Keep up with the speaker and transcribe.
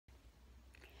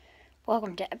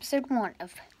Welcome to episode 1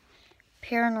 of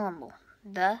Paranormal,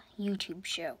 the YouTube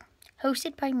show,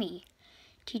 hosted by me,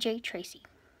 TJ Tracy.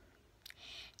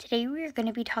 Today we are going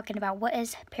to be talking about what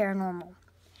is paranormal.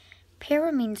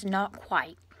 Para means not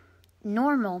quite.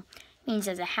 Normal means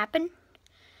does it happen?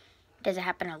 Does it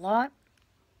happen a lot?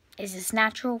 Is this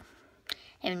natural?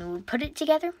 And when we put it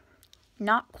together,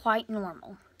 not quite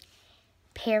normal.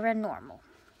 Paranormal.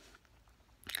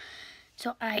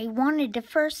 So I wanted to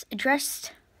first address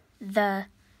the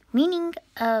meaning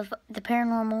of the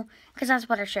paranormal, because that's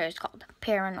what our show is called,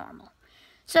 Paranormal.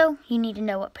 So you need to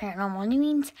know what paranormal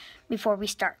means before we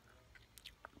start.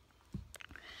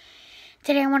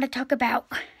 Today I want to talk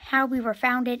about how we were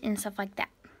founded and stuff like that.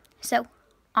 So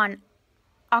on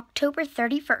October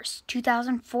 31st,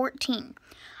 2014,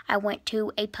 I went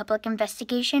to a public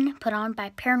investigation put on by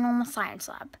Paranormal Science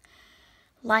Lab.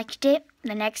 Liked it.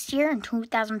 The next year, in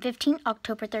 2015,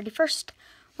 October 31st,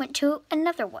 went to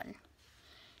another one.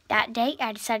 That day,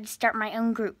 I decided to start my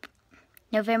own group.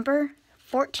 November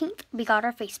 14th, we got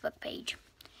our Facebook page.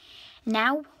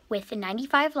 Now, with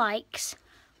 95 likes,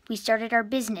 we started our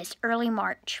business early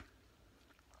March.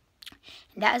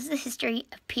 And that is the history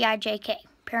of PIJK,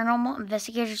 Paranormal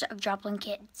Investigators of Joplin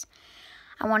Kids.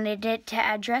 I wanted it to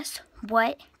address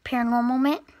what paranormal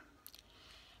meant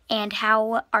and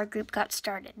how our group got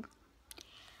started.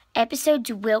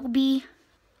 Episodes will be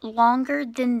longer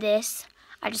than this.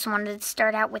 I just wanted to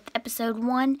start out with episode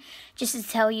 1 just to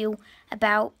tell you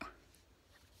about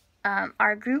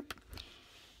our group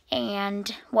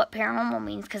and what paranormal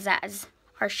means, because that is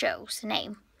our show's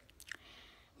name.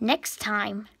 Next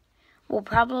time will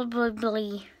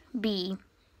probably be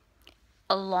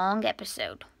a long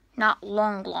episode. Not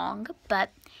long, but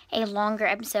a longer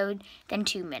episode than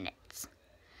 2 minutes.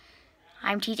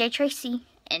 I'm TJ Tracy,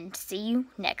 and see you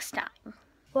next time.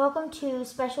 Welcome to a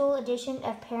special edition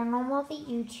of Paranormal,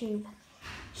 the YouTube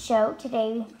show.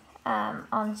 Today,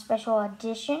 on the special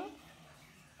edition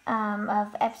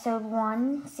of episode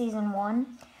 1, season 1,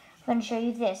 I'm going to show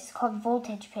you this. It's called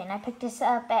Voltage Pin. I picked this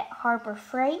up at Harbor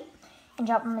Freight in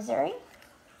Joplin, Missouri.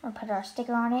 I'll put our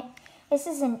sticker on it. This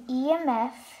is an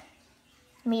EMF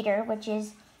meter, which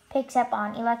picks up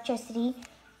on electricity,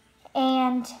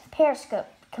 and periscope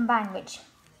combined, which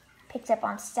picks up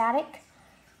on static,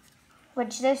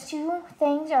 which those two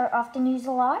things are often used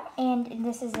a lot, and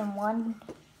this is in one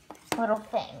little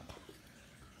thing.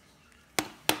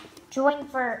 Join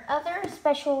for other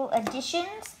special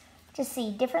editions to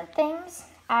see different things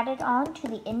added on to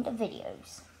the end of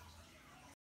videos.